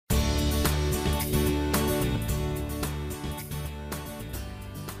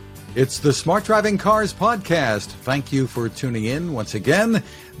It's the Smart Driving Cars podcast. Thank you for tuning in once again.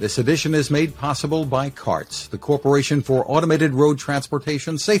 This edition is made possible by CARTS, the Corporation for Automated Road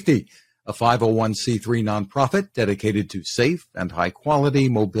Transportation Safety, a 501c3 nonprofit dedicated to safe and high-quality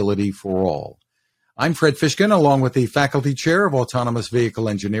mobility for all. I'm Fred Fishkin, along with the Faculty Chair of Autonomous Vehicle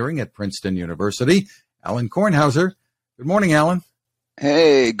Engineering at Princeton University, Alan Kornhauser. Good morning, Alan.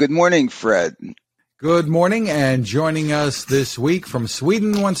 Hey, good morning, Fred. Good morning, and joining us this week from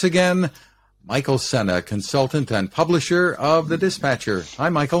Sweden once again, Michael Senna, consultant and publisher of The Dispatcher. Hi,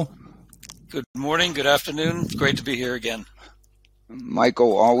 Michael. Good morning, good afternoon. Great to be here again.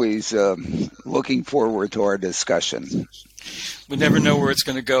 Michael, always looking forward to our discussion. We never know where it's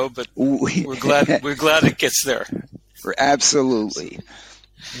going to go, but we're glad it gets there. Absolutely.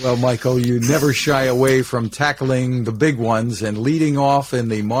 Well, Michael, you never shy away from tackling the big ones, and leading off in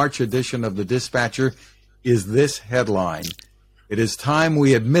the March edition of The Dispatcher is this headline. It is time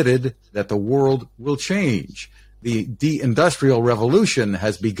we admitted that the world will change. The de-industrial revolution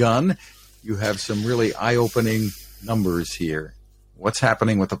has begun. You have some really eye-opening numbers here. What's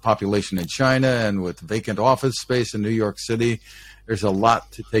happening with the population in China and with vacant office space in New York City? There's a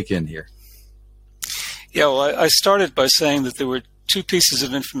lot to take in here. Yeah, well, I started by saying that there were two pieces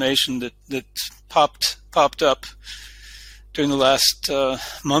of information that popped up during the last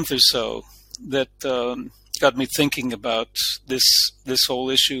month or so that got me thinking about this whole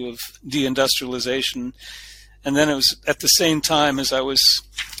issue of deindustrialization. And then it was at the same time as I was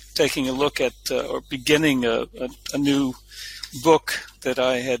taking a look at or beginning a new book that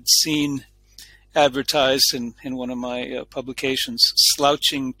I had seen advertised in one of my publications,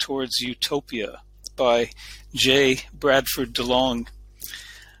 Slouching Towards Utopia by J. Bradford DeLong.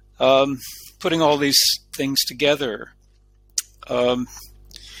 Putting all these things together, the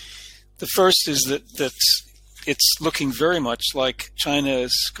first is that it's looking very much like China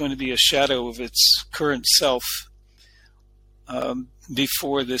is going to be a shadow of its current self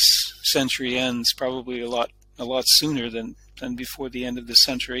before this century ends, probably a lot sooner than before the end of the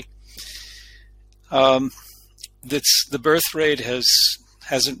century. The birth rate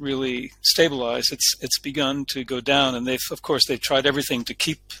hasn't really stabilized. It's begun to go down, and they've tried everything to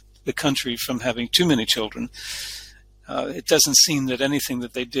keep the country from having too many children. It doesn't seem that anything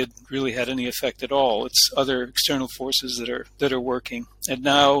that they did really had any effect at all. It's other external forces that are working, and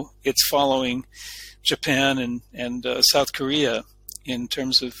now it's following Japan and South Korea in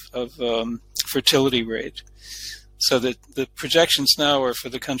terms of fertility rate. So that the projections now are for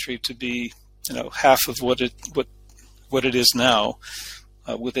the country to be, half of what it is now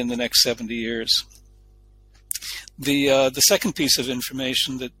within the next 70 years. The second piece of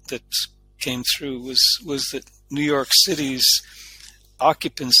information that came through was that New York City's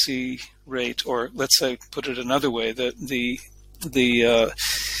occupancy rate, or let's say, put it another way,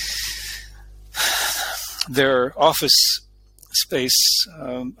 their office space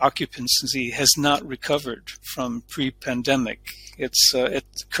occupancy has not recovered from pre-pandemic. It's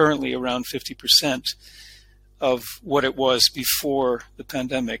currently around 50% of what it was before the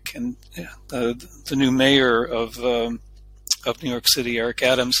pandemic. And the new mayor of New York City, Eric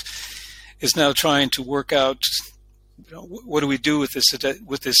Adams, is now trying to work out, what do we do with this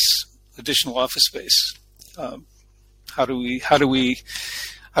additional office space? How do we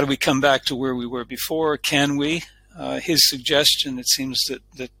come back to where we were before? Can we? His suggestion, it seems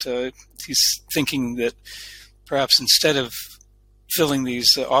that he's thinking that perhaps instead of filling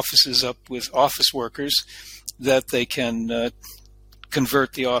these offices up with office workers, that they can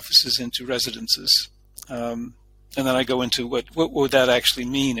convert the offices into residences. And then I go into what would that actually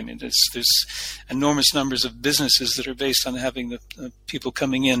mean? I mean, there's enormous numbers of businesses that are based on having the people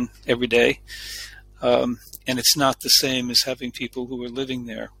coming in every day, and it's not the same as having people who are living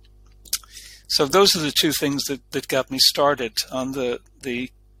there. So those are the two things that got me started on the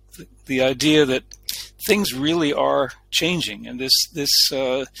idea that things really are changing, and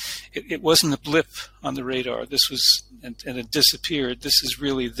it wasn't a blip on the radar. This was, and it disappeared. This is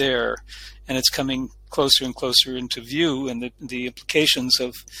really there, and it's coming closer and closer into view, and the implications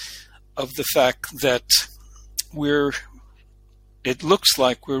of the fact that it looks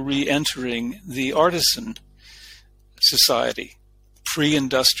like we're re-entering the artisan society,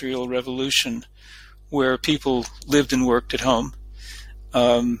 pre-industrial revolution, where people lived and worked at home,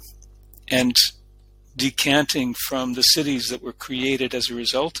 and decanting from the cities that were created as a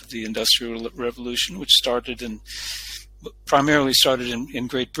result of the Industrial Revolution, which primarily started in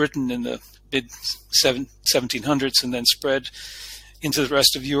Great Britain in the mid-1700s and then spread into the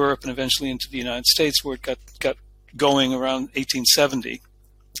rest of Europe and eventually into the United States, where it got going around 1870.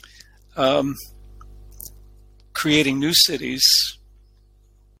 Creating new cities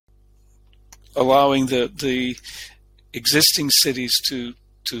allowing the existing cities to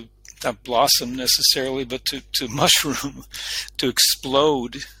not blossom necessarily, but to mushroom, to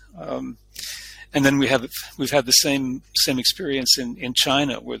explode. And then we've had the same experience in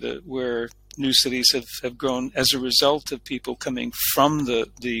China, where new cities have grown as a result of people coming from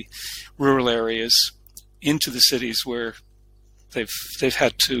the rural areas into the cities where they've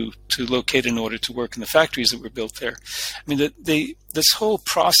had to locate in order to work in the factories that were built there. I mean, this whole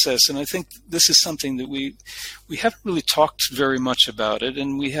process, and I think this is something that we haven't really talked very much about it,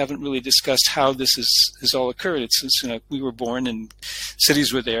 and we haven't really discussed how this has all occurred. It's we were born and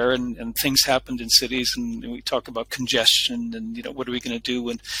cities were there, and things happened in cities, and we talk about congestion and what are we going to do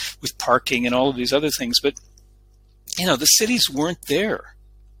with parking and all of these other things. But the cities weren't there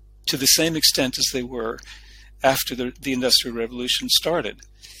to the same extent as they were after the Industrial Revolution started.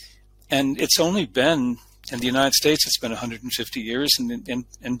 And it's only been, in the United States, it's been 150 years, and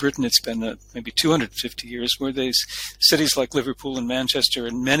in Britain it's been maybe 250 years, where these cities like Liverpool and Manchester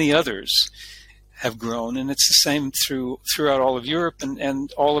and many others have grown, and it's the same throughout all of Europe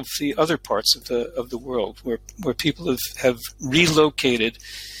and all of the other parts of the world, where people have relocated.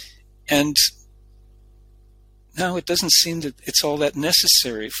 And now it doesn't seem that it's all that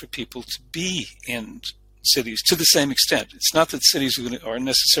necessary for people to be in cities to the same extent. It's not that cities are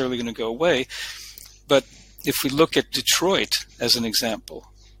necessarily going to go away, but if we look at Detroit as an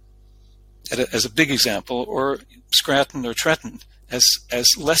example, as a big example, or Scranton or Trenton as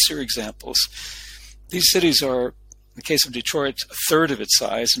lesser examples, these cities are, in the case of Detroit, a third of its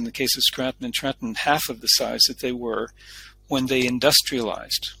size. In the case of Scranton and Trenton, half of the size that they were when they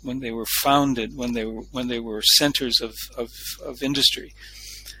industrialized, when they were founded, when they were centers of industry.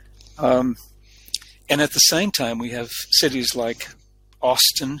 And at the same time, we have cities like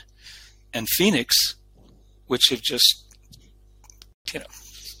Austin and Phoenix, which have just,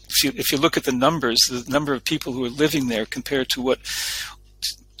 if you look at the numbers, the number of people who are living there compared to what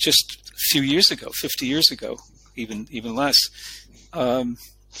just a few years ago, 50 years ago, even less,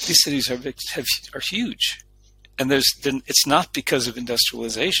 these cities are huge. And it's not because of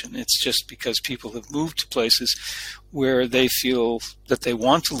industrialization. It's just because people have moved to places where they feel that they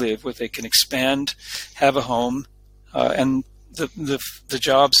want to live, where they can expand, have a home, and the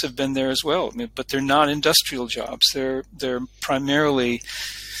jobs have been there as well. I mean, but they're not industrial jobs. They're primarily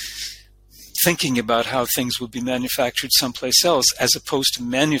thinking about how things will be manufactured someplace else, as opposed to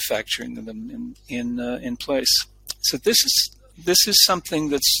manufacturing them in place. So this is something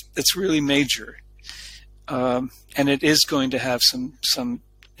that's really major. And it is going to have some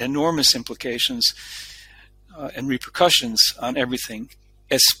enormous implications and repercussions on everything,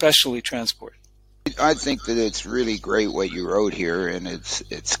 especially transport. I think that it's really great what you wrote here, and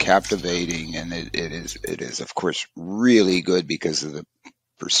it's captivating, and it is of course really good because of the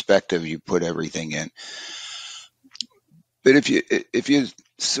perspective you put everything in. But if you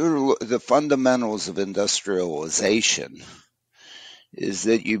sort of look, the fundamentals of industrialization is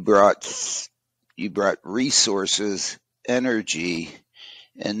that you brought resources, energy,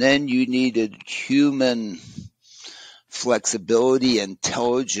 and then you needed human flexibility,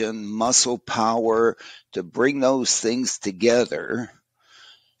 intelligence, muscle power to bring those things together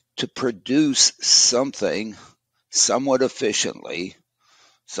to produce something somewhat efficiently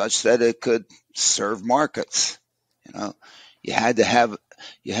such that it could serve markets. You had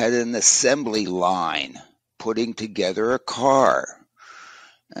an assembly line putting together a car.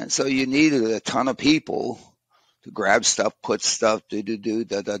 And so you needed a ton of people to grab stuff, put stuff, and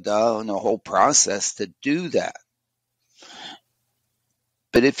the whole process to do that.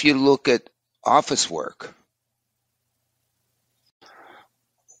 But if you look at office work,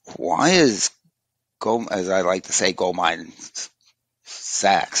 why is, as I like to say, Goldman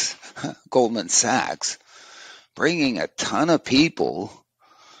Sachs, bringing a ton of people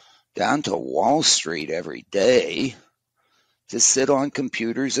down to Wall Street every day to sit on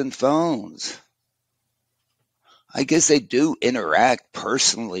computers and phones? I guess they do interact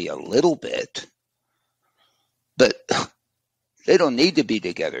personally a little bit, but they don't need to be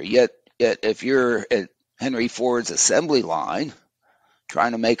together. Yet if you're at Henry Ford's assembly line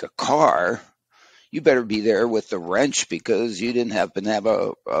trying to make a car, you better be there with the wrench because you didn't happen to have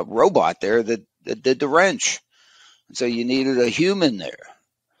a robot there that did the wrench. And so you needed a human there.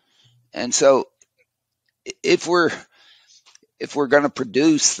 And so if we're going to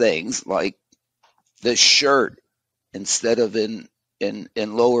produce things like this shirt instead of in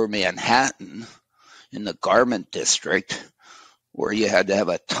lower Manhattan in the garment district, where you had to have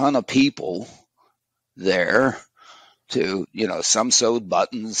a ton of people there to, some sewed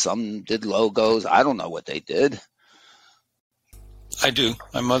buttons, some did logos. I don't know what they did. I do.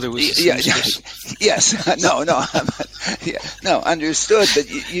 My mother was a seamstress. Yes. No, understood. But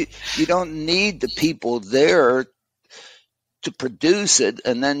you don't need the people there to produce it,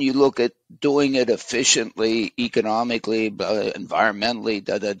 and then you look at doing it efficiently, economically, environmentally,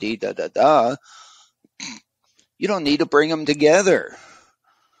 da-da-dee-da-da-da. You don't need to bring them together.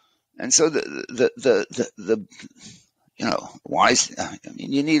 And so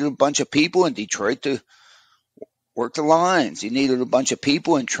you need a bunch of people in Detroit to work the lines. You needed a bunch of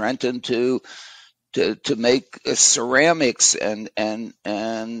people in Trenton to make ceramics and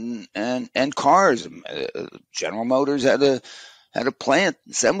cars. General Motors had a plant,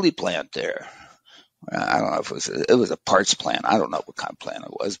 assembly plant there. I don't know if it was a parts plant. I don't know what kind of plant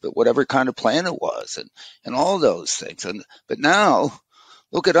it was, but whatever kind of plant it was, and all those things. But now,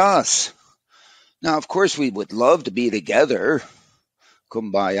 look at us. Now, of course, we would love to be together,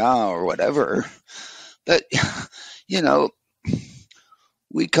 kumbaya or whatever, but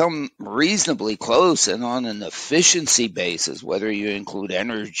we come reasonably close, and on an efficiency basis, whether you include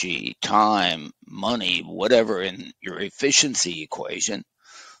energy, time, money, whatever in your efficiency equation,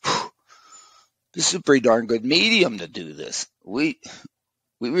 this is a pretty darn good medium to do this. We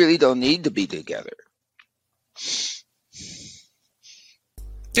really don't need to be together.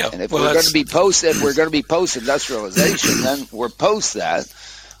 Yeah, and if we're going to be post-industrialization, then we're post that.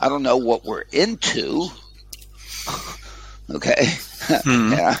 I don't know what we're into. Okay.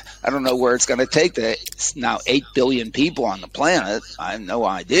 Mm-hmm. Yeah, I don't know where it's going to take. It's now 8 billion people on the planet. I have no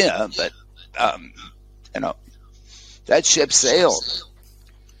idea, but that ship sailed.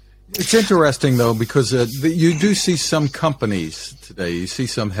 It's interesting, though, because you do see some companies today. You see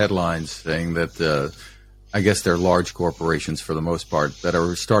some headlines saying that I guess they're large corporations for the most part that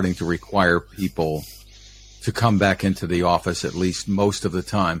are starting to require people to come back into the office at least most of the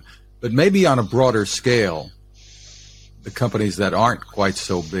time. But maybe on a broader scale, the companies that aren't quite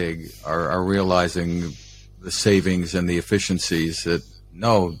so big are realizing the savings and the efficiencies that,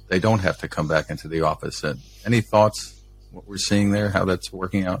 no, they don't have to come back into the office. Any thoughts, what we're seeing there, how that's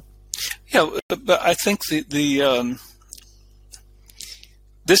working out? Yeah, but I think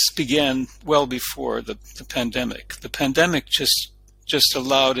this began well before the pandemic. The pandemic just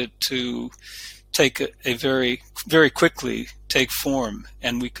allowed it to take a very, very quickly take form,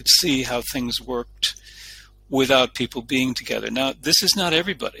 and we could see how things worked without people being together. Now, this is not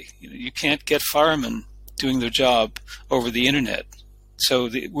everybody. You can't get firemen doing their job over the internet. So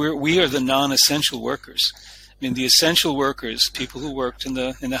we are the non-essential workers. I mean, the essential workers, people who worked in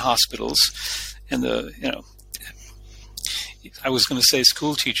the hospitals, and I was going to say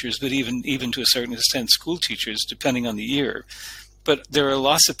school teachers, but even to a certain extent, school teachers, depending on the year. But there are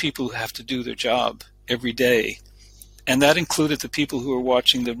lots of people who have to do their job every day, and that included the people who were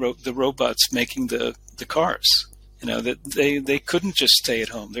watching the robots making the cars. That they couldn't just stay at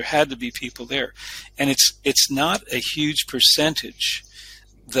home. There had to be people there, and it's not a huge percentage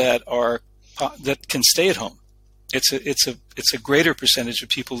that can stay at home. It's a greater percentage of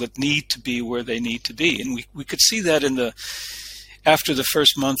people that need to be where they need to be, and we could see that after the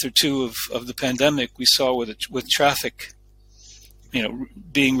first month or two of the pandemic. We saw with traffic,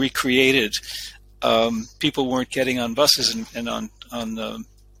 being recreated. People weren't getting on buses and on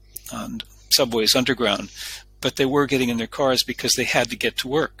subways underground, but they were getting in their cars because they had to get to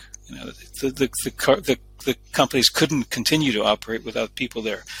work. The companies couldn't continue to operate without people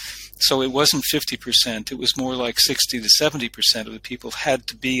there. So it wasn't 50%. It was more like 60 to 70% of the people had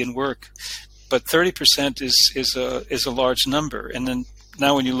to be in work. But 30% is a large number. And then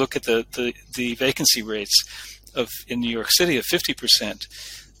now when you look at the vacancy rates in New York City of 50%,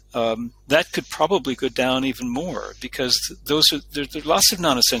 that could probably go down even more, because there are lots of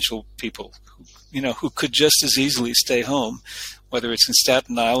non-essential people who could just as easily stay home, whether it's in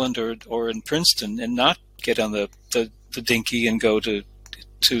Staten Island or in Princeton, and not get on the dinky and go to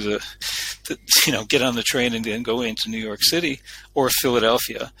get on the train and then go into New York City or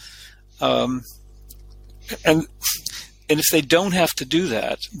Philadelphia. And if they don't have to do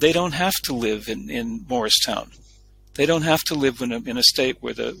that, they don't have to live in Morristown. They don't have to live in a state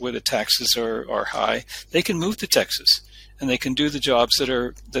where the taxes are high. They can move to Texas, and they can do the jobs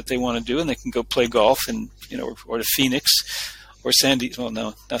that they want to do, and they can go play golf or to Phoenix or San Diego. Well,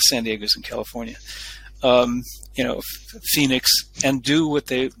 no, not San Diego's in California. Phoenix, and do what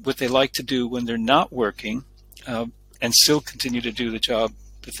they like to do when they're not working, and still continue to do the job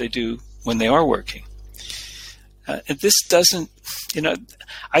that they do when they are working. And this doesn't,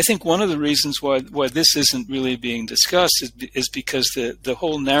 I think one of the reasons why this isn't really being discussed is because the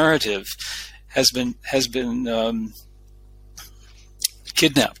whole narrative has been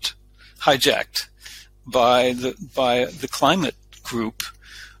kidnapped, hijacked by the climate group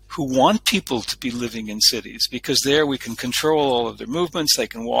who want people to be living in cities, because there we can control all of their movements. They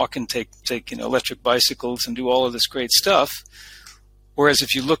can walk and take electric bicycles and do all of this great stuff. Whereas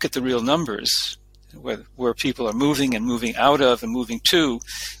if you look at the real numbers, where people are moving and moving out of and moving to,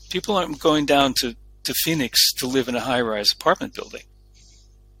 people aren't going down to Phoenix to live in a high-rise apartment building.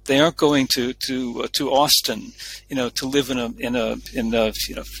 They aren't going to Austin, to live in a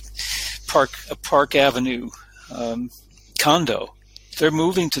Park Avenue condo. They're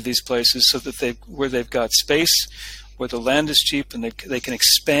moving to these places so that where they've got space, where the land is cheap, and they can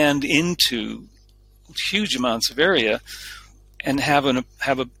expand into huge amounts of area, and have a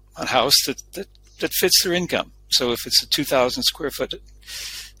house that fits their income. So if it's a 2,000 square foot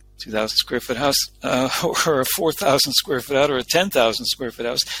house, or a 4,000 square foot house, or a 10,000 square foot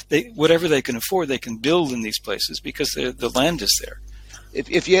house, whatever they can afford, they can build in these places because the land is there.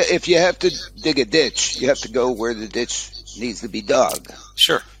 If you have to dig a ditch, you have to go where the ditch needs to be dug.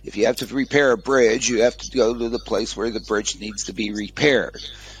 Sure. If you have to repair a bridge, you have to go to the place where the bridge needs to be repaired.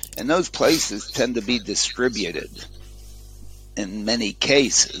 And those places tend to be distributed in many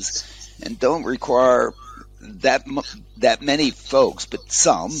cases and don't require that many folks, but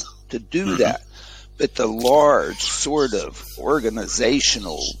some, to do that. But the large sort of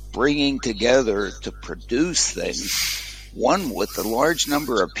organizational bringing together to produce things, one with a large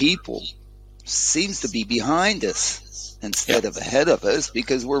number of people, seems to be behind us instead of ahead of us,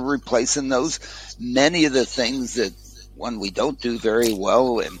 because we're replacing many of the things that we don't do very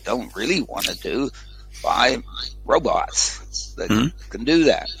well and don't really want to do by robots that can do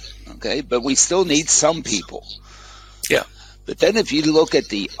that. Okay, but we still need some people. Yeah. But then if you look at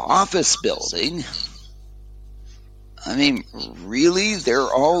the office building, I mean, really, they're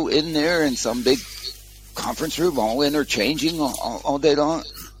all in there in some big conference room, all interchanging all day long.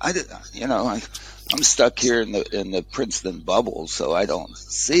 I'm stuck here in the Princeton bubble, so I don't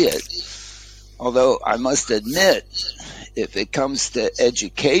see it. Although I must admit, if it comes to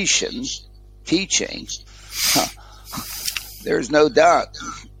education, teaching, there's no doubt.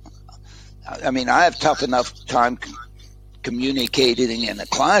 I mean, I have tough enough time communicating in a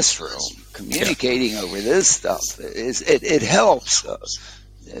classroom. Communicating over this stuff it helps.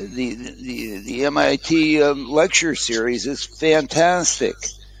 The MIT lecture series is fantastic,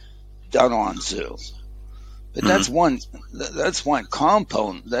 done on Zoom. But that's one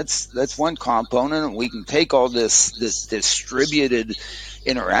component. That's one component, and we can take all this distributed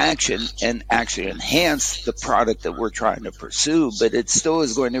interaction and actually enhance the product that we're trying to pursue. But it still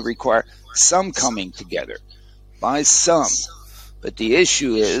is going to require some coming together by some. But the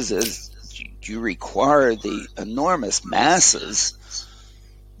issue is you require the enormous masses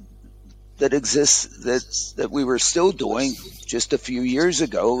that exist that we were still doing just a few years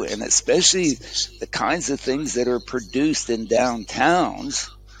ago, and especially the kinds of things that are produced in downtowns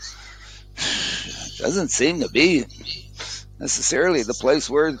doesn't seem to be necessarily the place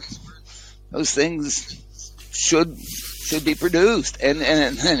where those things should be produced. And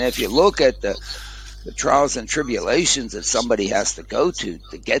if you look at the trials and tribulations that somebody has to go to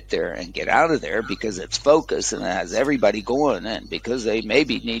get there and get out of there, because it's focused and it has everybody going in, because they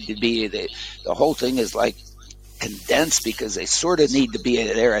maybe need to be, the whole thing is like condensed because they sort of need to be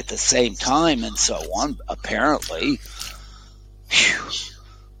there at the same time and so on, apparently. Whew.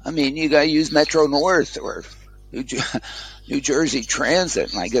 I mean, you got to use Metro North or New Jersey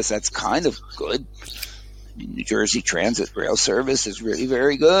Transit, and I guess that's kind of good. I mean, New Jersey Transit rail service is really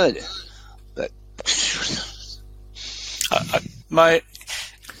very good. But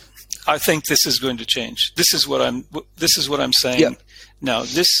I think this is going to change. This is what I'm saying. Yeah. Now,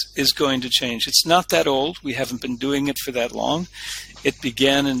 this is going to change. It's not that old. We haven't been doing it for that long. It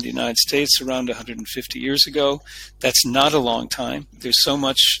began in the United States around 150 years ago. That's not a long time. There's so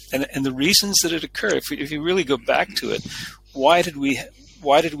much, and the reasons that it occurred. If you really go back to it, why did we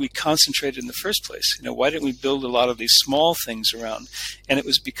concentrate in the first place? Why didn't we build a lot of these small things around? And it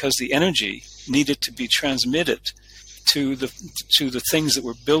was because the energy needed to be transmitted to the things that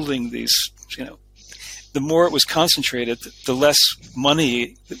were building these. The more it was concentrated, the less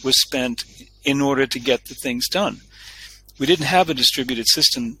money that was spent in order to get the things done. We didn't have a distributed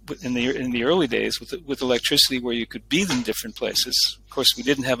system in the early days with electricity where you could be in different places. Of course, we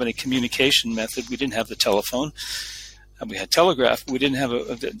didn't have any communication method. We didn't have the telephone. We had telegraph. We didn't have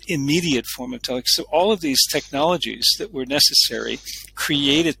an immediate form of telegraph. So all of these technologies that were necessary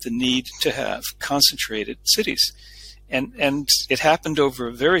created the need to have concentrated cities. And it happened over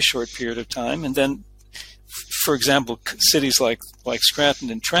a very short period of time. And then, for example, cities like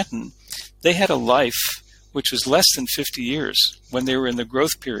Scranton and Trenton, they had a life which was less than 50 years when they were in the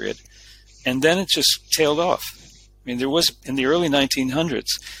growth period. And then it just tailed off. I mean, there was, in the early 1900s,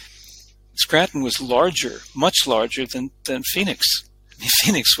 Scranton was larger, much larger than Phoenix. I mean,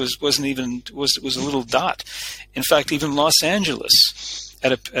 Phoenix was a little dot. In fact, even Los Angeles,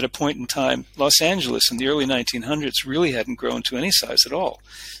 at a point in time, Los Angeles in the early 1900s really hadn't grown to any size at all.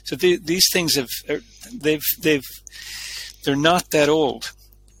 So these things they're not that old,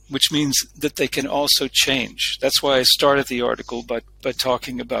 which means that they can also change. That's why I started the article by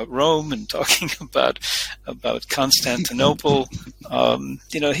talking about Rome and talking about Constantinople.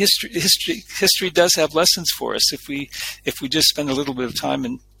 History does have lessons for us if we just spend a little bit of time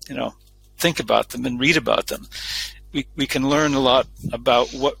and think about them and read about them. We can learn a lot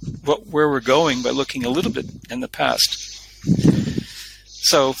about where we're going by looking a little bit in the past.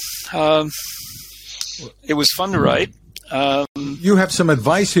 So it was fun to write. You have some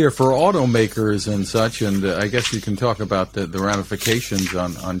advice here for automakers and such, and I guess you can talk about the ramifications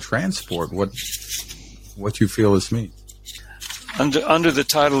on transport. What you feel this means under the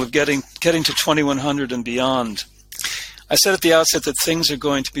title of getting to 2100 and beyond. I said at the outset that things are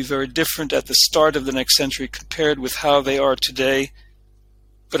going to be very different at the start of the next century compared with how they are today,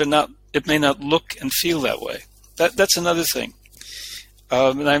 but it may not look and feel that way. That's another thing.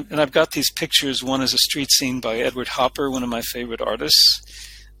 And I've got these pictures. One is a street scene by Edward Hopper, one of my favorite artists,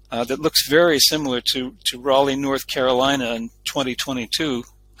 that looks very similar to Raleigh, North Carolina in 2022.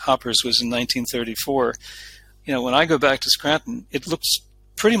 Hopper's was in 1934. When I go back to Scranton, it looks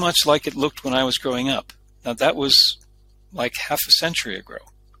pretty much like it looked when I was growing up. Now, that was like half a century ago,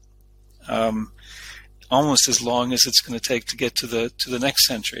 almost as long as it's going to take to get to the next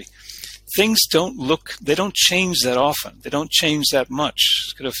century. Things they don't change that often. They don't change that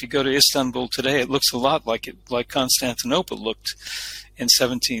much. If you go to Istanbul today, it looks a lot like Constantinople looked in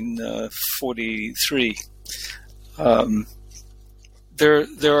 1743.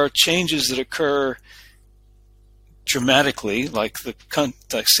 There are changes that occur dramatically, like the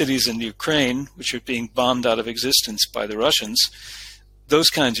cities in Ukraine, which are being bombed out of existence by the Russians. Those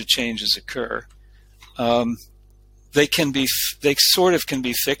kinds of changes occur. They sort of can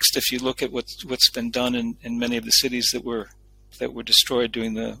be fixed if you look at what's been done in many of the cities that were destroyed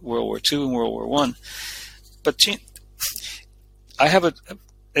during the World War II and World War I. But I have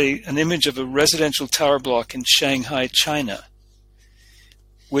an image of a residential tower block in Shanghai, China,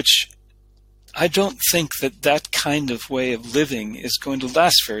 which I don't think that kind of way of living is going to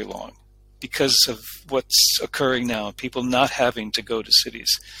last very long because of what's occurring now, people not having to go to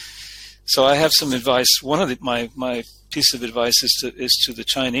cities. So I have some advice. One of my piece of advice is to the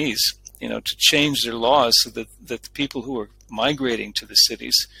Chinese, to change their laws so that the people who are migrating to the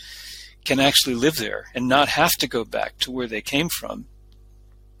cities can actually live there and not have to go back to where they came from,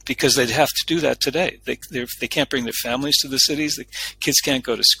 because they'd have to do that today. They can't bring their families to the cities. The kids can't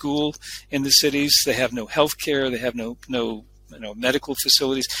go to school in the cities. They have no health care. They have no medical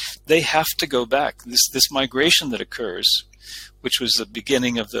facilities. They have to go back. This migration that occurs, which was the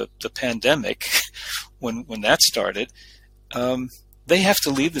beginning of the pandemic, when that started, they have to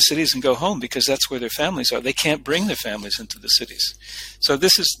leave the cities and go home because that's where their families are. They can't bring their families into the cities. So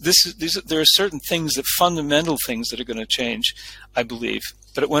there are certain things, fundamental things that are going to change, I believe.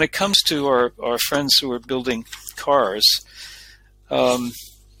 But when it comes to our friends who are building cars, the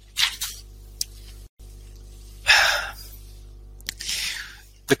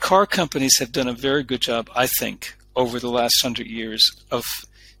car companies have done a very good job, I think, over the last 100 years of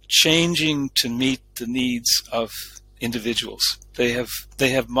changing to meet the needs of individuals. They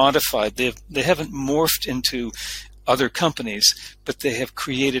have modified. They haven't morphed into other companies, but they have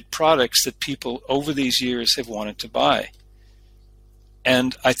created products that people over these years have wanted to buy.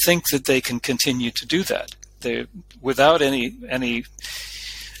 And I think that they can continue to do that. They, without any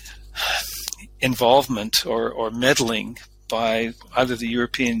involvement or meddling by either the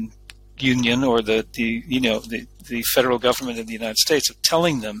European Union or the federal government in the United States, of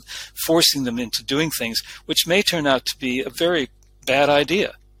telling them, forcing them into doing things, which may turn out to be a very bad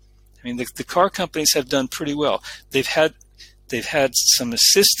idea. I mean, the car companies have done pretty well. They've had some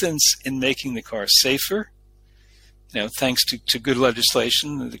assistance in making the car safer, thanks to good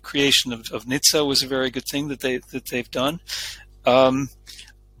legislation. The creation of NHTSA was a very good thing that they've done.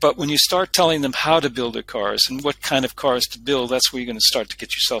 But when you start telling them how to build their cars and what kind of cars to build, that's where you're going to start to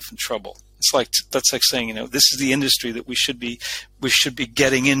get yourself in trouble. That's like saying, this is the industry that we should be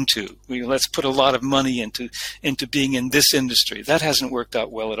getting into. Let's put a lot of money into being in this industry. That hasn't worked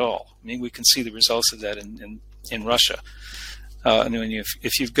out well at all. I mean, we can see the results of that in Russia.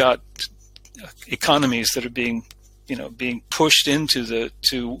 If you've got economies that are being pushed into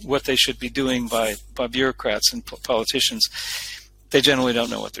what they should be doing by bureaucrats and politicians, they generally don't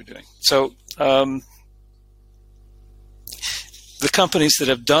know what they're doing. So the companies that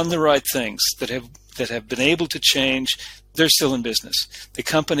have done the right things, that have been able to change, they're still in business. The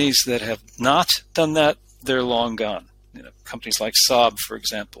companies that have not done that, they're long gone. Companies like Saab, for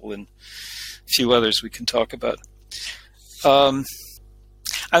example, and a few others we can talk about.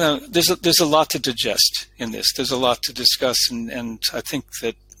 I don't know. There's a lot to digest in this. There's a lot to discuss, and I think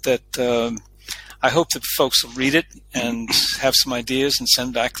that I hope that folks will read it and have some ideas and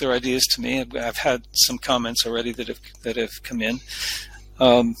send back their ideas to me. I've had some comments already that have come in,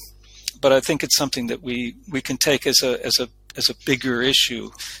 but I think it's something that we can take as a bigger issue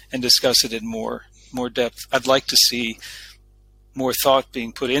and discuss it in more depth. I'd like to see more thought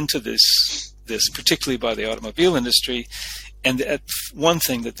being put into this, particularly by the automobile industry. And one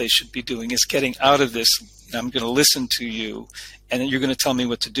thing that they should be doing is getting out of this. I'm going to listen to you, and you're going to tell me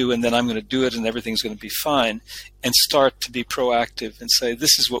what to do, and then I'm going to do it, and everything's going to be fine, and start to be proactive and say,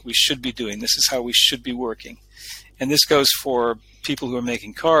 this is what we should be doing. This is how we should be working. And this goes for people who are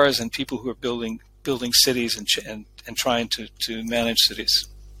making cars and people who are building cities and trying to manage cities.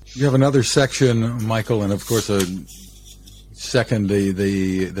 You have another section, Michael, and of course second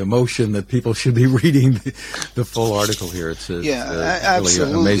the motion that people should be reading the full article here. It's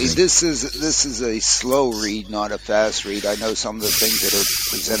absolutely. Really amazing. This is a slow read, not a fast read. I know some of the things that are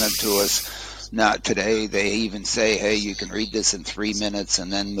presented to us not today. They even say, "Hey, you can read this in 3 minutes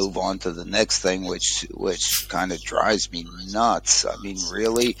and then move on to the next thing," which kind of drives me nuts. I mean,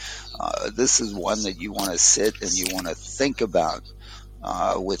 really, this is one that you want to sit and you want to think about.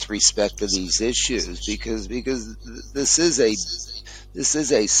 With respect to these issues, because this is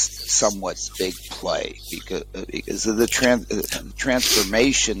a somewhat big play because of the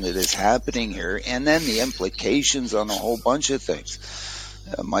transformation that is happening here, and then the implications on a whole bunch of things.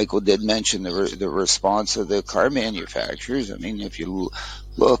 Michael did mention the response of the car manufacturers. I mean, if you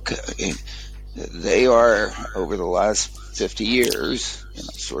look, they are, over the last 50 years,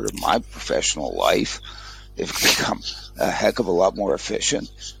 sort of my professional life, they've become a heck of a lot more efficient,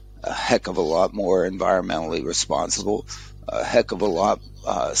 a heck of a lot more environmentally responsible, a heck of a lot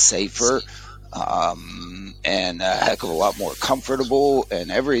safer, and a heck of a lot more comfortable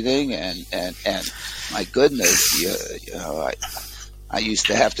and everything. And my goodness, I used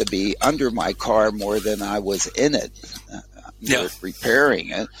to have to be under my car more than I was in it, repairing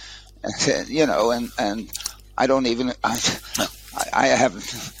it. And I don't even, I haven't.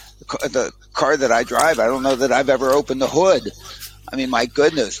 The car that I drive, I don't know that I've ever opened the hood. I mean, my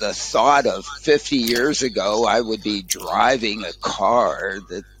goodness, the thought of 50 years ago, I would be driving a car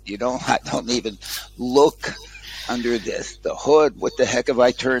that I don't even look under the hood. What the heck have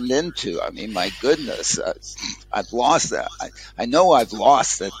I turned into? I mean, my goodness, I've lost that. I know I've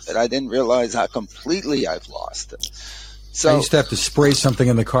lost it, but I didn't realize how completely I've lost it. So, I used to have to spray something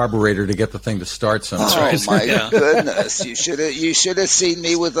in the carburetor to get the thing to start sometimes. Oh my goodness! You should have seen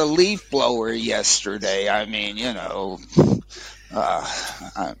me with a leaf blower yesterday. I mean,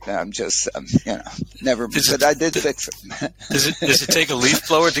 I'm just never. But I did fix it. Does it take a leaf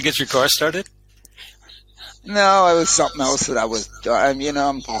blower to get your car started? No, it was something else that I was.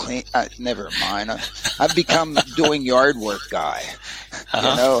 I'm clean. Never mind. I've become doing yard work guy.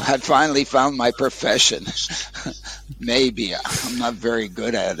 I'd finally found my profession. Maybe I'm not very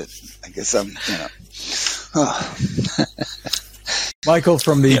good at it. I guess I'm. Michael,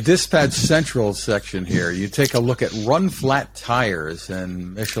 from the Dispatch Central section here, you take a look at run flat tires,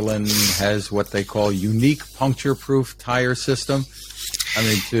 and Michelin has what they call unique puncture-proof tire system. I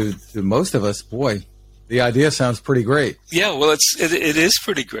mean, to most of us, boy, the idea sounds pretty great. Yeah, well, it is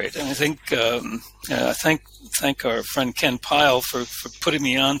pretty great, and I think I thank our friend Ken Pyle for putting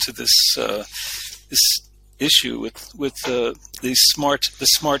me on to this issue with the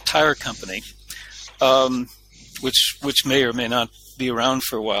smart tire company, which may or may not be around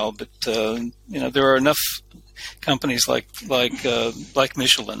for a while, but there are enough companies like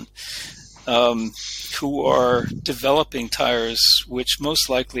Michelin who are developing tires which most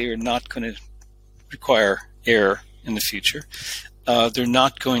likely are not going to require air in the future. They're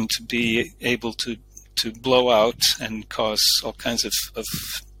not going to be able to blow out and cause all kinds of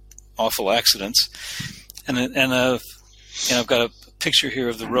awful accidents. And I've got a picture here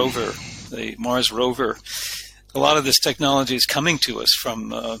of the rover, the Mars rover. A lot of this technology is coming to us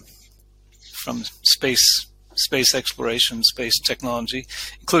from space exploration, space technology,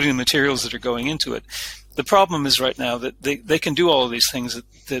 including the materials that are going into it. The problem is right now that they can do all of these things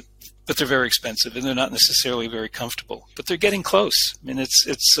but they're very expensive and they're not necessarily very comfortable. But they're getting close. I mean,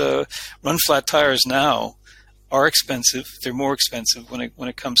 it's run flat tires now are expensive. They're more expensive when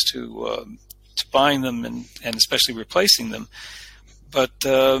it comes to buying them and especially replacing them. But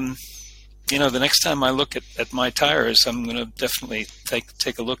the next time I look at my tires, I'm going to definitely take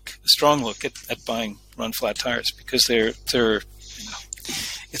a strong look at buying run flat tires, because they're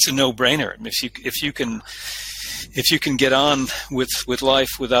it's a no-brainer. And if you can get on with life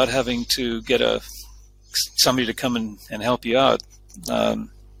without having to get somebody to come and help you out,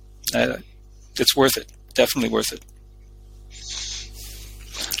 it's worth it. Definitely worth it.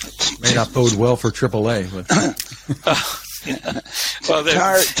 May not bode well for AAA. Well,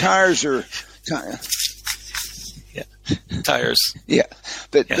 tires are tires. Yeah,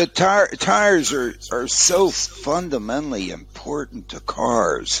 but tires are so fundamentally important to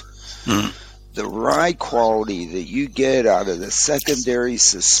cars. Mm. The ride quality that you get out of the secondary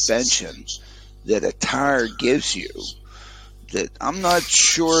suspension that a tire gives you, that I'm not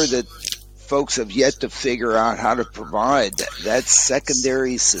sure that folks have yet to figure out how to provide that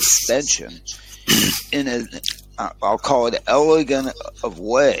secondary suspension in I'll call it elegant of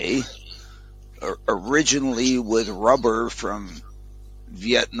way, originally with rubber from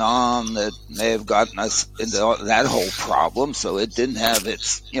Vietnam that may have gotten us into that whole problem, so it didn't have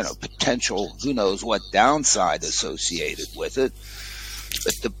its potential who knows what downside associated with it.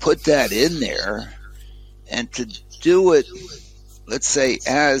 But to put that in there and to do it, let's say,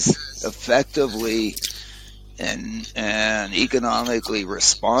 as effectively and economically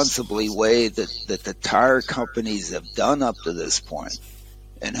responsibly way that the tire companies have done up to this point,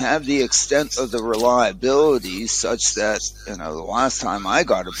 and have the extent of the reliability such that, the last time I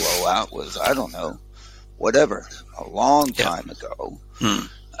got a blowout was, I don't know, a long time ago. Hmm.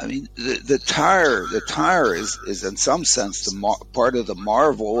 I mean, the tire is in some sense part of the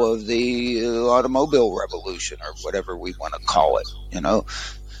marvel of the automobile revolution, or whatever we want to call it,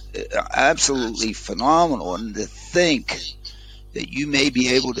 absolutely phenomenal. And to think that you may be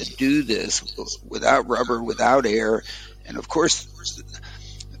able to do this without rubber, without air, and of course,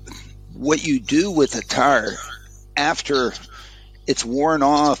 what you do with a tire after it's worn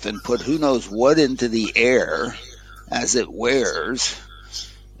off and put who knows what into the air as it wears,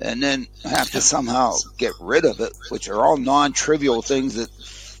 and then have to somehow get rid of it, which are all non-trivial things that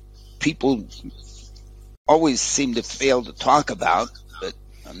people always seem to fail to talk about, but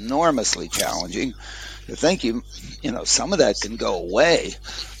enormously challenging. To think some of that can go away.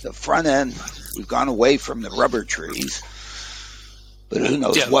 The front end, we've gone away from the rubber trees, but who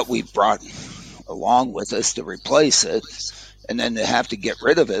knows what we've brought along with us to replace it, and then to have to get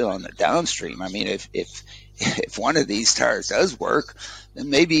rid of it on the downstream. I mean, if one of these tires does work, then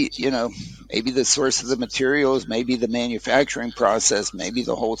maybe the source of the materials, maybe the manufacturing process, maybe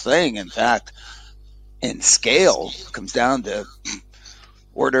the whole thing, in fact, in scale, comes down to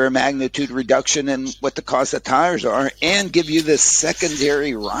order of magnitude reduction in what the cost of tires are, and give you this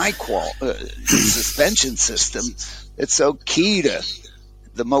secondary ride suspension system that's so key to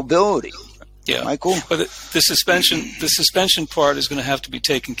the mobility. Yeah, Michael? But the suspension part is going to have to be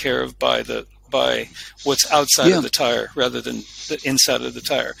taken care of by what's outside of the tire rather than the inside of the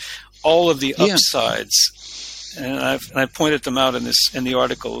tire. All of the upsides, and I pointed them out in the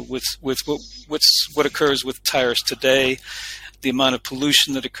article with what occurs with tires today, the amount of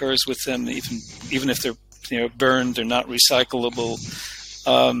pollution that occurs with them, even if they're burned, they're not recyclable.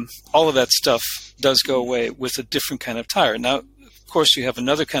 All of that stuff does go away with a different kind of tire. Now, of course, you have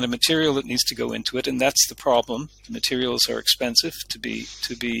another kind of material that needs to go into it, and that's the problem. The materials are expensive to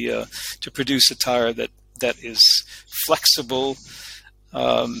produce a tire that is flexible,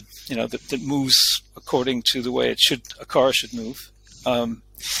 that moves according to the way a car should move.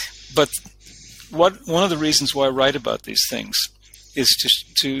 But one of the reasons why I write about these things is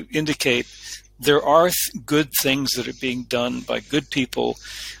to indicate there are good things that are being done by good people.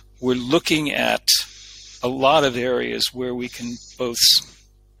 We're looking at a lot of areas where we can both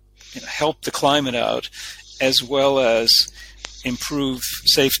help the climate out as well as improve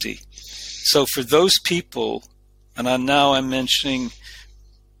safety. So for those people, and I'm mentioning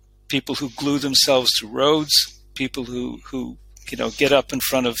people who glue themselves to roads, people who get up in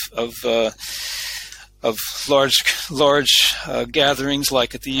front of large gatherings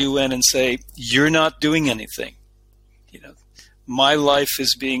like at the UN and say, "You're not doing anything. My life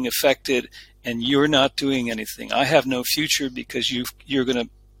is being affected, and you're not doing anything. I have no future because you're going to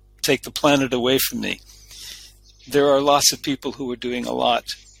take the planet away from me." There are lots of people who are doing a lot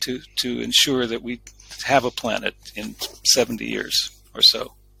to ensure that we have a planet in 70 years or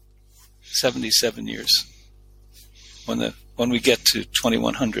so, 77 years, when we get to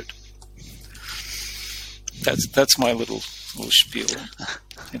 2100. That's my little spiel.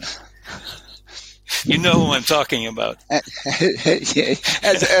 You know who I'm talking about.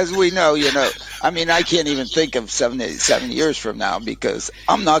 As we know, I mean, I can't even think of 7 years from now because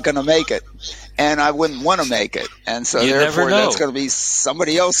I'm not going to make it. And I wouldn't want to make it. And so therefore that's going to be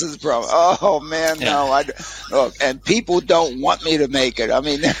somebody else's problem. Oh man, yeah. No, and people don't want me to make it. I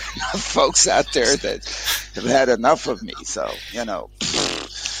mean, there are enough folks out there that have had enough of me. So,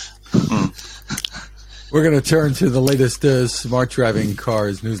 We're going to turn to the latest Smart Driving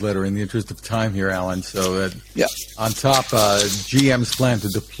Cars newsletter in the interest of time here, Alan. So on top, GM's plan to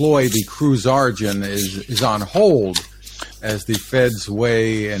deploy the Cruise Origin is on hold as the feds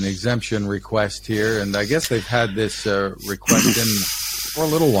weigh an exemption request here. And I guess they've had this request in for a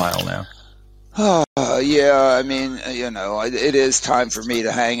little while now. Yeah, I mean, it is time for me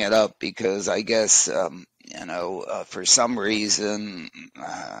to hang it up because I guess, for some reason,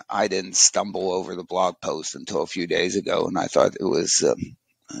 I didn't stumble over the blog post until a few days ago, and I thought it was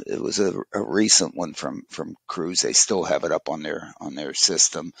a recent one from Cruise. They still have it up on their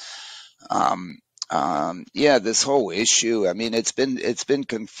system. This whole issue. I mean, it's been in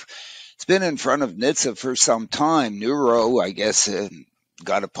front of NHTSA for some time. Neuro, I guess,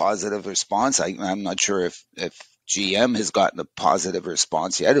 got a positive response. I'm not sure if GM has gotten a positive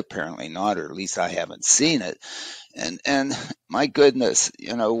response yet. Apparently not, or at least I haven't seen it. And my goodness,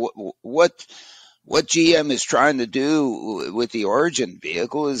 what GM is trying to do with the Origin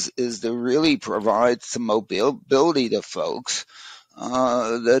vehicle is to really provide some mobility to folks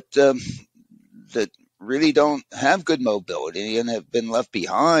that really don't have good mobility and have been left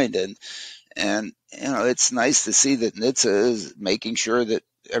behind. And it's nice to see that NHTSA is making sure that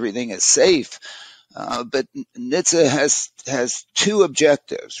everything is safe. But NHTSA has two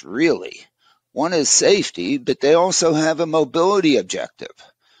objectives, really. One is safety, but they also have a mobility objective.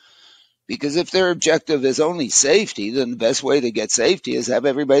 Because if their objective is only safety, then the best way to get safety is have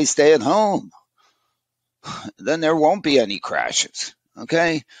everybody stay at home. Then there won't be any crashes,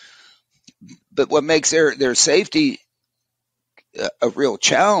 okay? But what makes their safety a real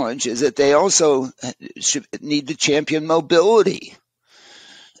challenge is that they also need to champion mobility.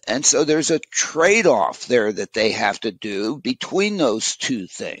 And so there's a trade-off there that they have to do between those two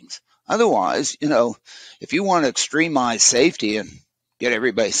things. Otherwise, if you want to extremize safety and get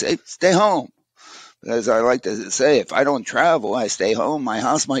everybody safe, stay home. As I like to say, if I don't travel, I stay home, my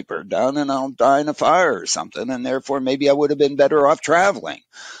house might burn down and I'll die in a fire or something. And therefore, maybe I would have been better off traveling.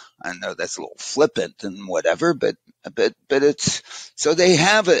 I know that's a little flippant and whatever, but it's, so they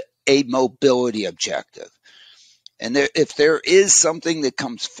have a mobility objective. And if there is something that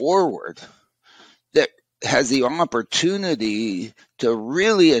comes forward that has the opportunity to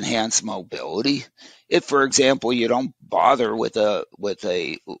really enhance mobility, if, for example, you don't bother with a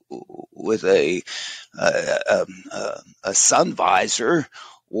sun visor,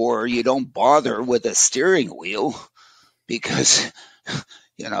 or you don't bother with a steering wheel, because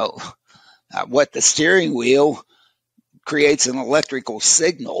what the steering wheel creates an electrical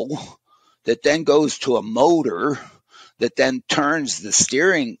signal that then goes to a motor that then turns the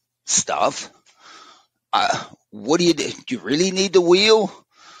steering stuff. What do you do? Do you really need the wheel?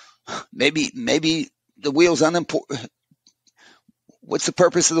 Maybe the wheel's unimportant. What's the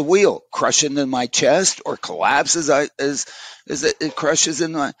purpose of the wheel? Crush into my chest or collapse as it crushes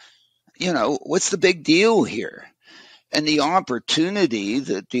in my, what's the big deal here? And the opportunity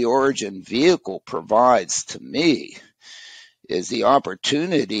that the Origin vehicle provides to me is the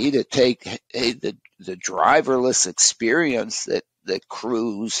opportunity to take the driverless experience that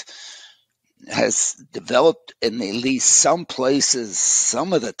Cruise has developed in at least some places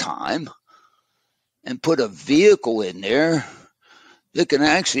some of the time, and put a vehicle in there that can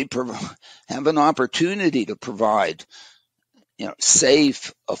actually have an opportunity to provide,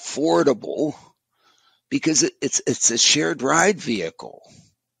 safe, affordable, because it's a shared ride vehicle.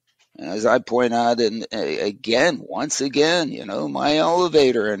 As I point out, once again, my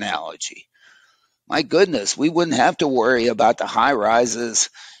elevator analogy. My goodness, we wouldn't have to worry about the high rises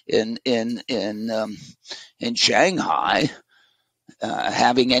in Shanghai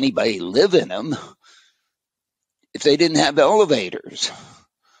having anybody live in them if they didn't have elevators.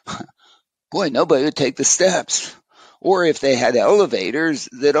 Boy, nobody would take the steps. Or if they had elevators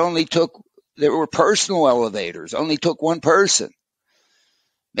that were personal elevators, only took one person.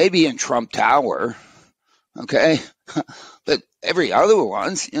 Maybe in Trump Tower, okay? But every other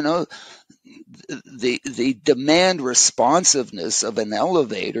ones, the demand responsiveness of an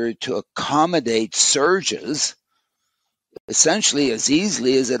elevator to accommodate surges essentially as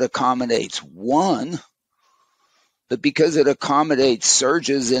easily as it accommodates one, but because it accommodates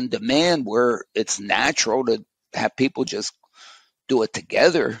surges in demand where it's natural to have people just do it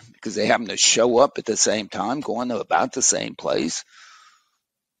together because they happen to show up at the same time, going to about the same place,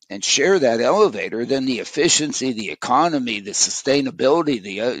 and share that elevator, then the efficiency, the economy, the sustainability,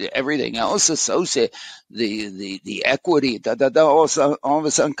 the everything else associated, the equity, all of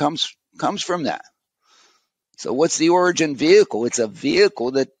a sudden comes from that. So what's the Origin vehicle? It's a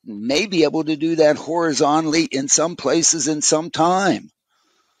vehicle that may be able to do that horizontally in some places in some time.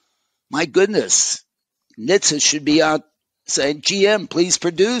 My goodness, NHTSA should be out saying, GM, please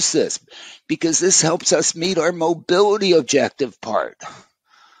produce this, because this helps us meet our mobility objective part.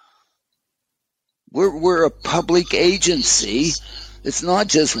 We're a public agency. It's not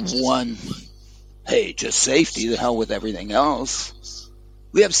just one, hey, just safety, the hell with everything else.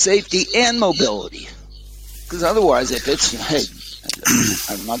 We have safety and mobility. Because otherwise, if it's, hey,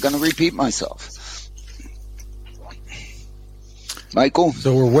 I'm not going to repeat myself. Michael?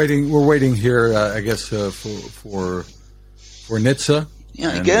 So we're waiting here, I guess, for NHTSA.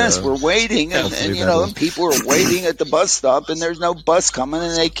 Yeah, I guess we're waiting, and and people are waiting at the bus stop, and there's no bus coming,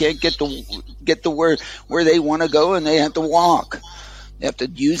 and they can't get to where they want to go, and they have to walk. They have to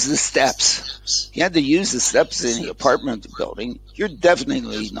use the steps. You have to use the steps in the apartment building. You're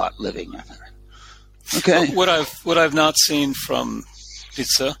definitely not living in there. Okay. What I've not seen from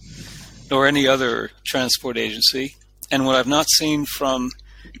NHTSA nor any other transport agency, and what I've not seen from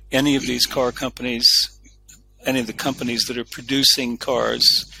any of these car companies, any of the companies that are producing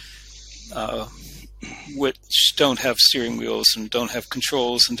cars which don't have steering wheels and don't have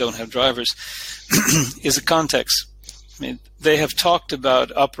controls and don't have drivers, is a context. I mean, they have talked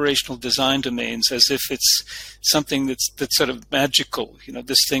about operational design domains as if it's something that's sort of magical. You know,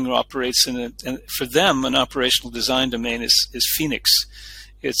 this thing operates in it, and for them, an operational design domain is Phoenix.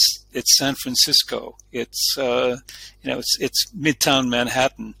 It's San Francisco. It's it's Midtown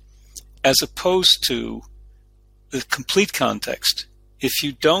Manhattan, as opposed to the complete context. If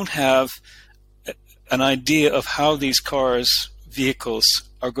you don't have an idea of how these vehicles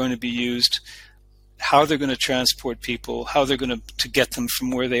are going to be used, how they're going to transport people, how they're going to get them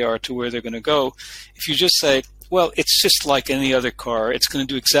from where they are to where they're going to go, if you just say, well, it's just like any other car, it's going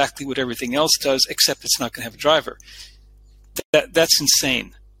to do exactly what everything else does, except it's not going to have a driver, that's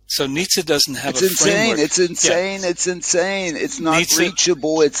insane. So NHTSA doesn't have a framework. It's insane. Yeah. It's insane. It's not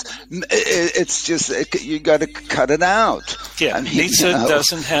reachable. It's just you got to cut it out. Yeah, I mean, NHTSA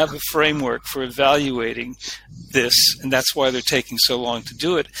doesn't have a framework for evaluating this, and that's why they're taking so long to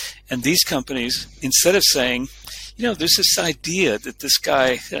do it. And these companies, instead of saying, there's this idea that this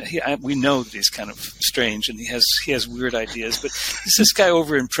guy, we know that he's kind of strange and he has weird ideas, but there's this guy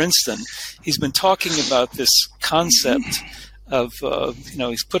over in Princeton. He's been talking about this concept of,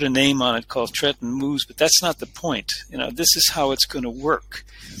 he's put a name on it called Trenton Moves, but that's not the point. This is how it's going to work.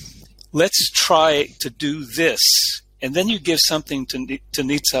 Let's try to do this. And then you give something to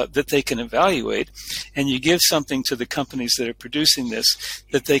NHTSA that they can evaluate, and you give something to the companies that are producing this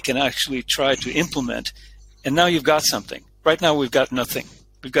that they can actually try to implement. And now you've got something. Right now we've got nothing.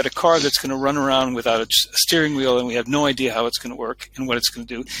 We've got a car that's going to run around without a steering wheel, and we have no idea how it's going to work and what it's going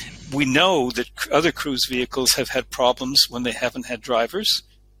to do. We know that other cruise vehicles have had problems when they haven't had drivers,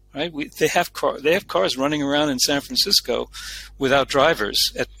 right? They have cars running around in San Francisco without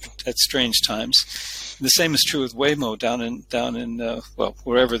drivers at strange times. And the same is true with Waymo down in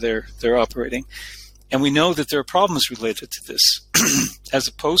wherever they're operating. And we know that there are problems related to this, as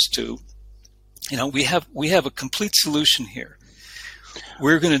opposed to, we have a complete solution here.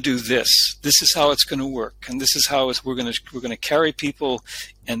 We're going to do this. This is how it's going to work, and this is how we're going to carry people,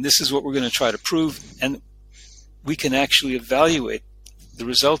 and this is what we're going to try to prove. And we can actually evaluate the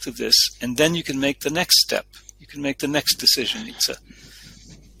result of this, and then you can make the next step. You can make the next decision.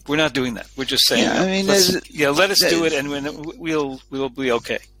 We're not doing that. We're just saying, let us do it, and we'll be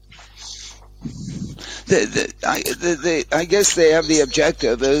okay. I guess they have the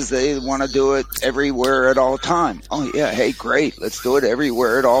objective is they want to do it everywhere at all time. Oh yeah, hey, great, let's do it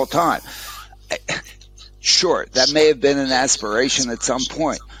everywhere at all time. Sure, that may have been an aspiration at some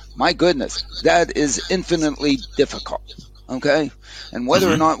point. My goodness, that is infinitely difficult. Okay, and whether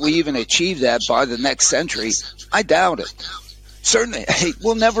or not we even achieve that by the next century, I doubt it. Certainly, hey,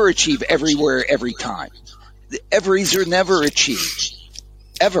 we'll never achieve everywhere every time. The everys are never achieved.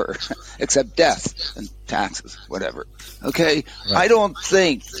 Ever, except death and taxes, whatever. Okay? Right. I don't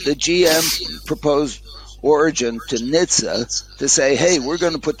think the GM proposed Origin to NHTSA to say, hey, we're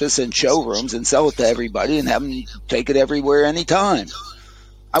going to put this in showrooms and sell it to everybody and have them take it everywhere anytime.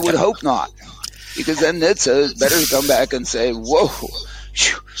 I would hope not. Because then NHTSA better come back and say, whoa,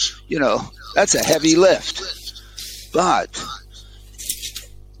 that's a heavy lift. But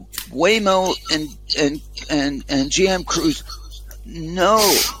Waymo and GM Cruise,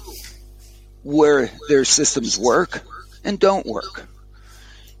 know where their systems work and don't work.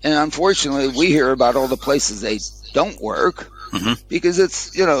 And unfortunately, we hear about all the places they don't work because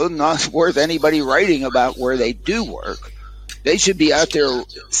it's, not worth anybody writing about where they do work. They should be out there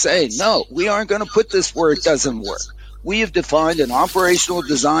saying, no, we aren't going to put this where it doesn't work. We have defined an operational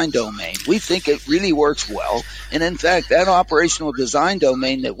design domain. We think it really works well. And in fact, that operational design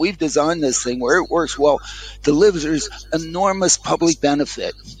domain that we've designed this thing where it works well delivers enormous public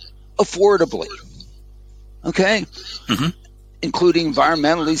benefit affordably. Okay? Including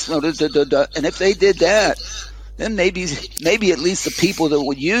environmentally, and if they did that, then maybe at least the people that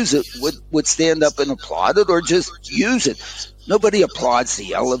would use it would stand up and applaud it or just use it. Nobody applauds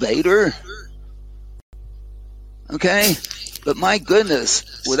the elevator. Okay? But my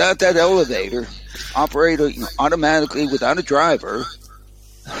goodness, without that elevator operating automatically without a driver,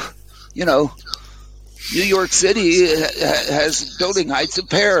 New York City has building heights of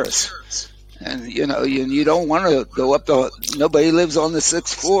Paris. And, you don't want to go up nobody lives on the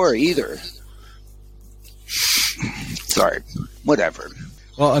 6th floor either. Sorry, whatever.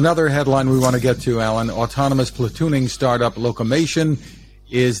 Well, another headline we want to get to, Alan, autonomous platooning startup Locomation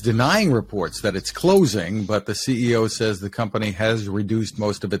is denying reports that it's closing, but the CEO says the company has reduced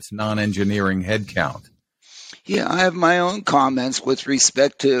most of its non-engineering headcount. Yeah, I have my own comments with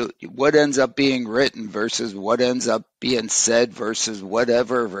respect to what ends up being written versus what ends up being said versus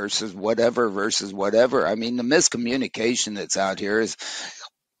whatever versus whatever versus whatever. I mean, the miscommunication that's out here is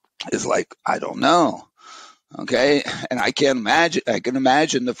like, I don't know. Okay, and I can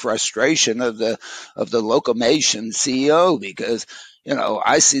imagine the frustration of the Locomation CEO because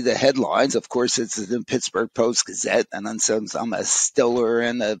I see the headlines. Of course, it's in the Pittsburgh Post-Gazette, and then since I'm a Stiller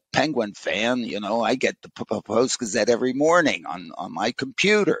and a Penguin fan, I get the Post-Gazette every morning on my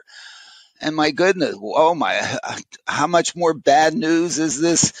computer. And my goodness, how much more bad news is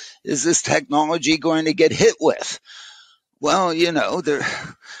this technology going to get hit with? Well,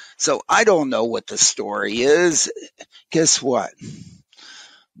 so I don't know what the story is. Guess what?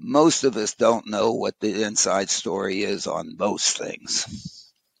 Most of us don't know what the inside story is on most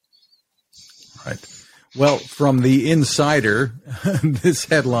things. Right. Well, from the Insider, this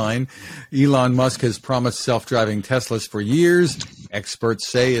headline, Elon Musk has promised self-driving Teslas for years. Experts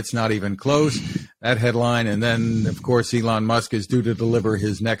say it's not even close. That headline. And then, of course, Elon Musk is due to deliver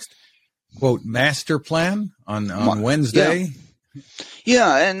his next, quote, master plan on Wednesday.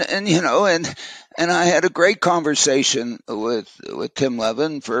 Yeah, and I had a great conversation with Tim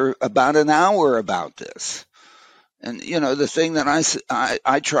Levin for about an hour about this. And the thing that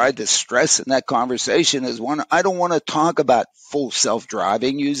I tried to stress in that conversation is I don't want to talk about full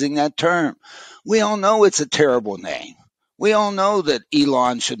self-driving using that term. We all know it's a terrible name. We all know that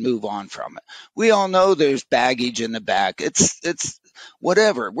Elon should move on from it. We all know there's baggage in the back. It's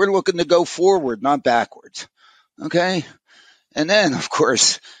whatever. We're looking to go forward, not backwards. Okay? And then, of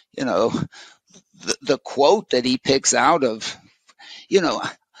course, the quote that he picks out of,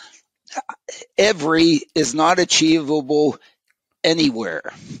 every is not achievable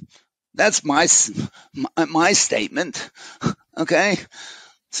anywhere. That's my statement. Okay.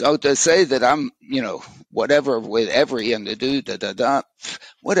 So to say that I'm, whatever with every and to do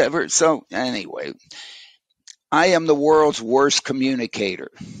whatever. So anyway, I am the world's worst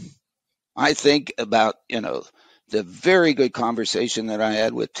communicator. I think about, the very good conversation that I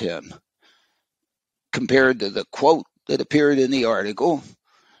had with Tim compared to the quote that appeared in the article.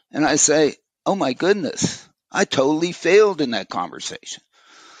 And I say, oh my goodness, I totally failed in that conversation.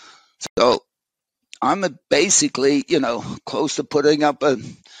 So I'm basically, close to putting up a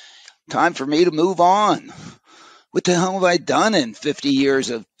time for me to move on. What the hell have I done in 50 years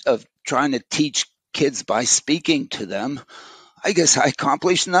of trying to teach kids by speaking to them? I guess I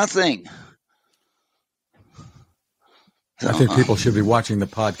accomplished nothing. I think people should be watching the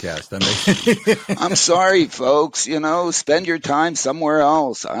podcast. I'm sorry, folks. Spend your time somewhere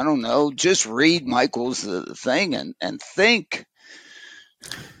else. I don't know. Just read Michael's thing and think.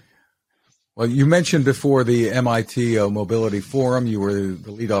 Well, you mentioned before the MIT Mobility Forum. You were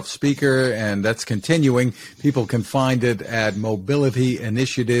the leadoff speaker, and that's continuing. People can find it at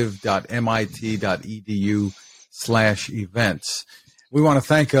mobilityinitiative.mit.edu/events. We want to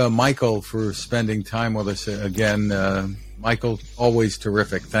thank Michael for spending time with us again. Michael, always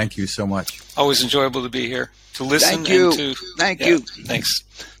terrific. Thank you so much. Always enjoyable to be here, to listen. Thank you. And Thank you. Thanks.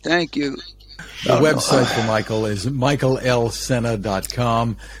 Thank you. The website for Michael is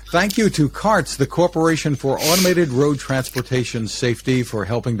michaellsenna.com. Thank you to CARTS, the Corporation for Automated Road Transportation Safety, for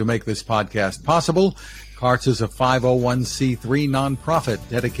helping to make this podcast possible. CARTS is a 501c3 nonprofit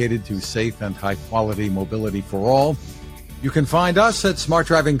dedicated to safe and high-quality mobility for all. You can find us at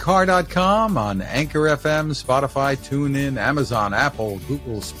smartdrivingcar.com, on Anchor FM, Spotify, TuneIn, Amazon, Apple,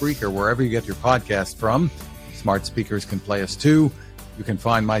 Google, Spreaker, wherever you get your podcast from. Smart speakers can play us too. You can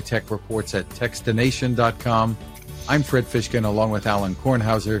find my tech reports at Techstination.com. I'm Fred Fishkin along with Alan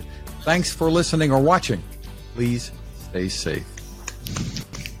Kornhauser. Thanks for listening or watching. Please stay safe.